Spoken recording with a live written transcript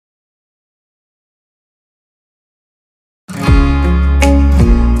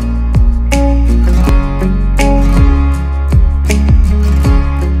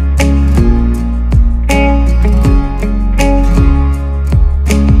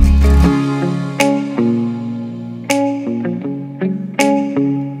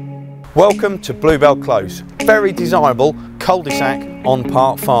Welcome to Bluebell Close, very desirable cul-de-sac on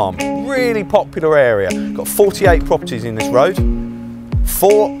Park Farm. Really popular area, got 48 properties in this road,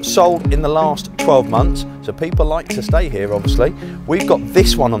 4 sold in the last 12 months, so people like to stay here obviously. We've got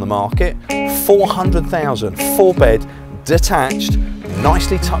this one on the market, 400,000, 4-bed, detached,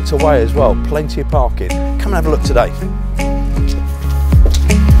 nicely tucked away as well, plenty of parking. Come and have a look today.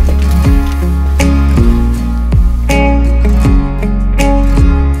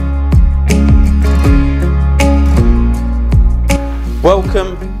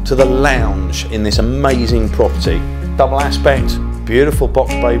 Welcome to the lounge in this amazing property. Double aspect, beautiful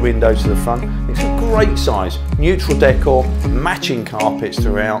box bay windows to the front. It's a great size, neutral decor, matching carpets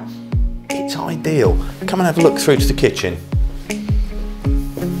throughout. It's ideal. Come and have a look through to the kitchen.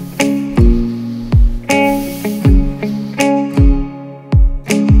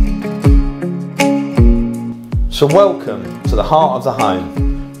 So welcome to the heart of the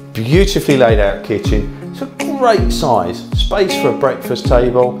home. Beautifully laid out kitchen. It's a great size, space for a breakfast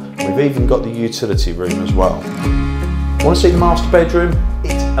table. We've even got the utility room as well. Want to see the master bedroom?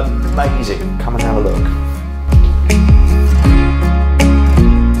 It's amazing. Come and have a look.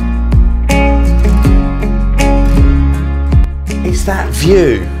 It's that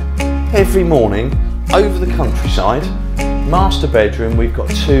view every morning over the countryside. Master bedroom, we've got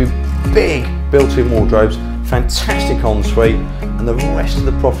 2 big built-in wardrobes, fantastic ensuite, and the rest of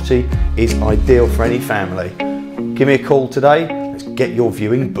the property is ideal for any family. Give me a call today, let's get your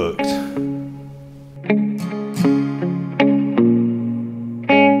viewing booked.